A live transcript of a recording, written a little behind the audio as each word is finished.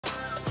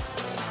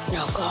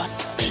Oh, God.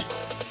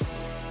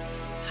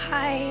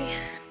 Hi.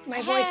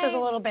 My voice is a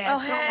little bad,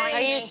 so don't mind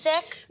Are you me.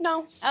 sick?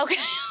 No. Okay.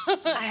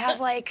 I have,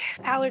 like,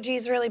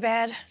 allergies really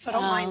bad, so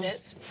don't mind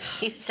it.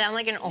 You sound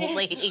like an old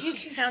lady. You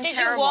sound Did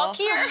terrible. you walk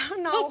here?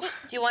 No.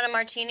 Do you want a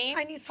martini?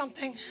 I need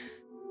something.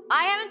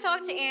 I haven't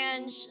talked to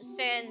Ange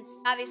since,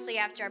 obviously,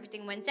 after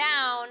everything went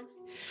down.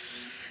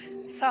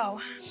 So.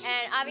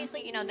 And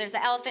obviously, you know, there's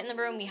an elephant in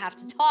the room. We have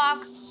to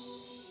talk.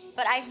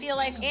 But I feel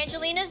like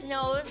Angelina's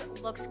nose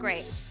looks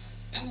great.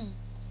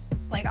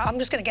 Like, I'm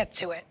just gonna get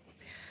to it.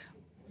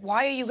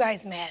 Why are you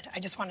guys mad? I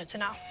just wanted to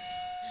know.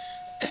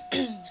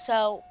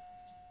 So,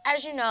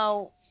 as you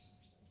know,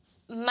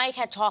 Mike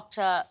had talked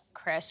to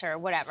Chris or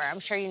whatever.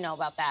 I'm sure you know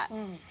about that.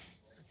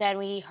 Then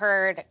we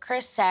heard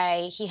Chris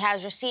say he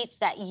has receipts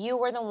that you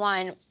were the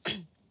one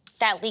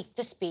that leaked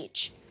the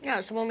speech.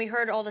 Yeah, so when we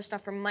heard all the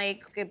stuff from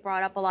Mike, it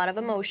brought up a lot of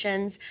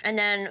emotions. And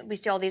then we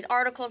see all these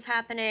articles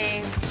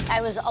happening.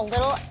 I was a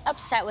little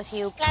upset with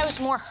you. I was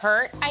more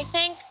hurt, I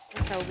think.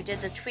 So we did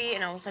the tweet,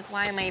 and I was like,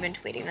 why am I even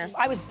tweeting this?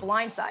 I was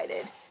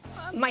blindsided.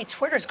 My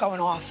Twitter's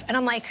going off, and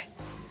I'm like,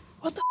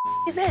 what the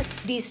is this?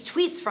 These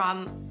tweets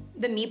from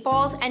the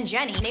Meatballs and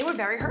Jenny, they were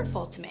very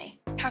hurtful to me.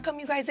 How come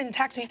you guys didn't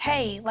text me?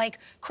 Hey, like,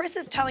 Chris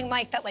is telling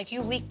Mike that, like,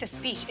 you leaked the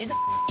speech. Is it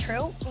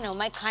true? You know,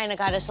 Mike kind of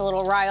got us a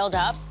little riled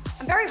up.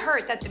 I'm very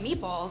hurt that the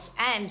Meatballs,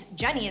 and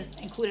Jenny is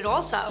included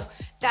also,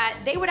 that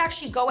they would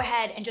actually go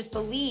ahead and just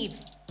believe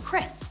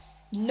Chris.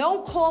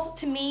 No call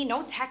to me,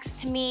 no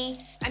text to me.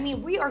 I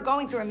mean, we are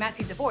going through a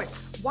messy divorce.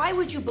 Why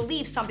would you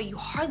believe somebody you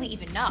hardly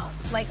even know?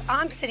 Like,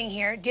 I'm sitting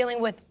here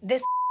dealing with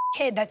this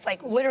kid that's,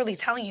 like, literally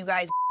telling you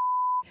guys,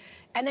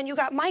 and then you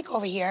got Mike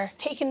over here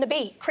taking the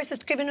bait. Chris is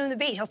giving him the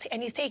bait,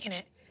 and he's taking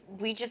it.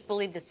 We just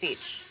believed the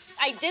speech.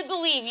 I did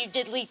believe you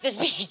did leak the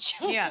speech.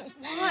 Yeah.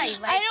 Why?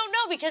 Like, I don't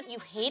know, because you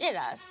hated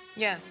us.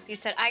 Yeah, you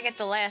said, I get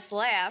the last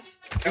laugh.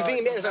 You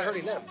being mad is not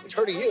hurting them. It's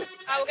hurting you.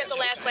 I will get the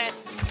last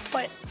laugh.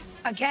 but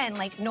again,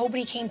 like,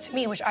 nobody came to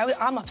me, which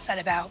I'm upset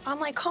about. I'm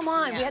like, come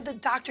on, we had the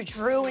Dr.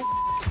 Drew and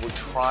We're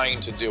trying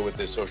to deal with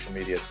this social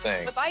media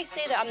thing. If I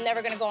say that I'm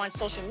never gonna go on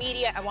social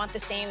media, I want the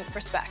same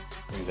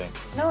respect. What do you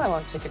think? No, I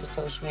won't take it to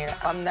social media.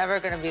 I'm never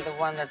gonna be the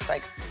one that's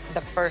like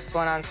the first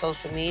one on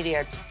social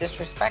media to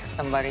disrespect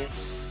somebody.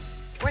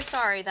 We're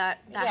sorry that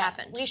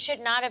happened. We should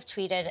not have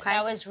tweeted. Okay.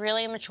 That was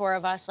really immature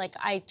of us. Like,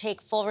 I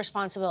take full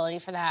responsibility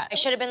for that. I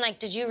should have been like,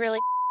 did you really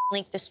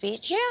leak the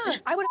speech? yeah,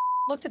 I would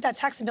have looked at that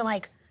text and been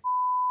like,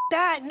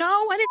 Dad, no,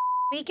 I didn't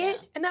leak it,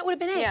 and that would have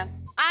been it. Yeah.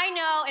 I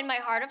know in my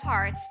heart of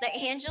hearts that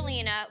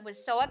Angelina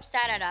was so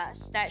upset at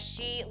us that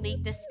she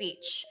leaked the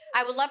speech.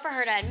 I would love for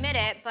her to admit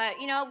it, but,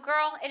 you know,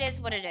 girl, it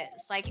is what it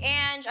is. Like,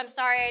 Ange, I'm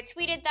sorry I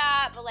tweeted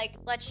that, but, like,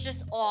 let's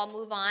just all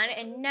move on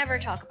and never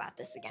talk about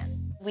this again.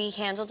 We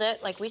handled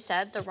it, like we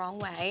said, the wrong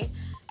way,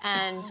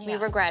 and we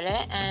regret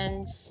it,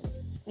 and,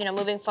 you know,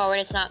 moving forward,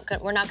 it's not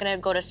good. We're not gonna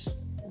go to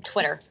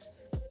Twitter.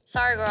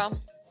 Sorry, girl.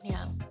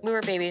 Yeah. We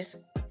were babies.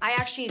 I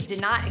actually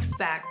did not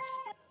expect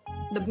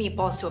the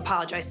Meatballs to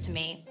apologize to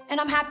me. And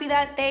I'm happy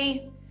that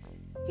they,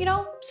 you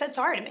know, said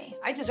sorry to me.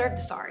 I deserve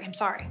the sorry. I'm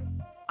sorry.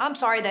 I'm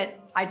sorry that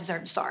I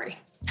deserve the sorry.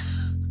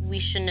 We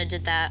shouldn't have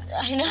did that.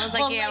 I know. I was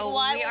like, I'm yeah, like,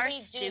 why we would are we do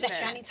stupid. that? Did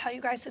Jenny tell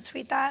you guys to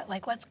tweet that?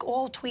 Like, let's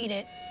all tweet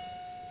it.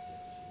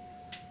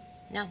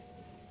 No.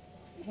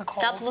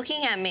 Nicole. Stop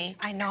looking at me.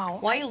 I know.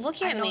 Why are you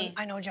looking at me?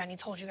 I know Jenny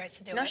told you guys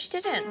to do No, it. she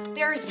didn't.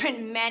 There's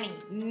been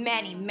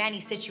many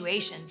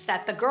situations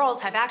that the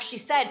girls have actually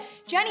said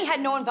Jenny had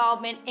no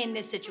involvement in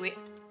this situation.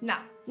 No.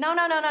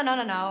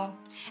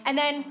 And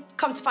then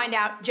come to find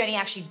out Jenny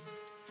actually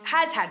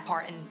has had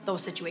part in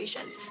those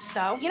situations.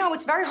 So, you know,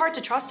 it's very hard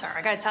to trust her,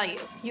 I gotta tell you.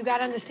 You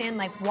gotta understand,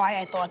 like, why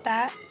I thought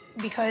that,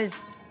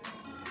 because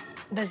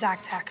the Zach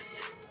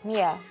text.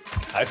 Yeah.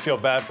 I feel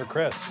bad for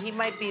Chris. He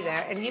might be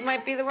there, and he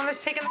might be the one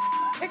that's taking the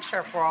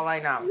picture for all I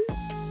know.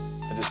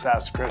 I just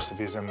asked Chris if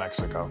he's in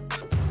Mexico.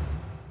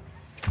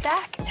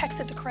 Zach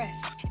texted to Chris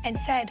and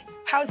said,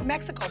 how's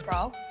Mexico,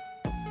 bro?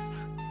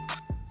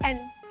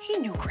 And he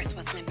knew Chris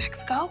wasn't in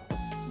Mexico.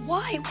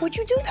 Why would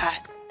you do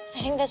that?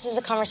 I think this is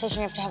a conversation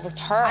you have to have with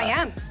her. I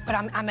am, but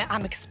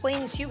I'm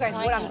explaining to you guys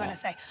what I'm gonna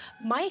say.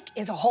 Mike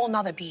is a whole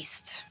nother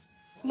beast.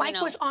 Mike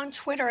was on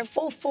Twitter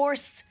full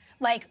force,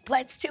 like,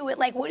 let's do it.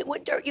 Like,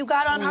 what dirt you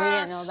got on her? We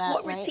didn't know that,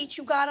 what right? receipts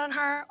you got on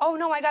her? Oh,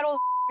 no, I got all the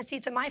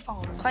receipts in my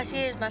phone. Can I see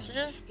his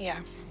messages? Yeah.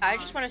 I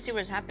just want to see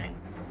what's happening.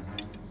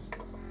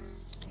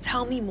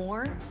 Tell me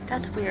more.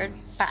 That's weird.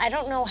 But I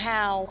don't know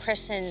how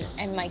Chris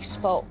and Mike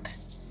spoke.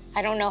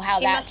 I don't know how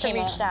He that must have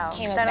came reached out.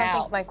 came 'Cause I don't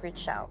about. think Mike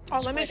reached out.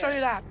 Oh, let me show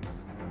you that.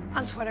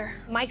 On Twitter,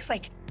 Mike's,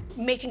 like,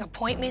 making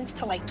appointments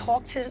to, like,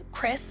 talk to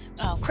Chris.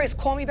 Oh. Chris,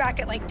 call me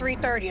back at, like,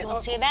 3:30.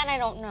 Well, see, that I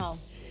don't know.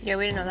 Yeah,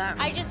 we didn't know that.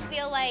 I just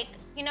feel like,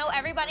 you know,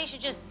 everybody should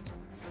just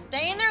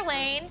stay in their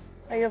lane.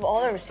 Oh, you have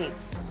all the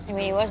receipts. I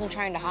mean, he wasn't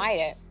trying to hide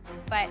it.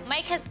 But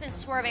Mike has been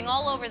swerving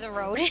all over the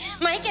road.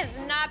 Mike has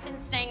not been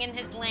staying in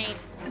his lane.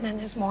 And then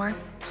there's more.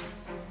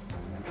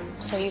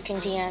 So you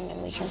can DM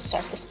and we can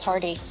start this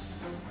party.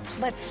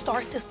 Let's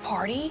start this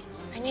party.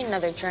 I need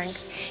another drink.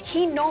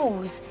 He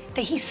knows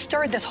that he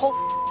stirred this whole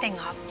thing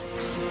up.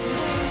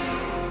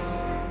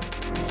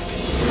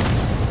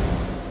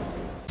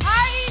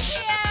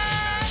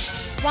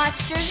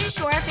 Watch Jersey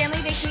Shore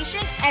Family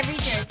Vacation every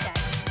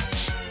Thursday.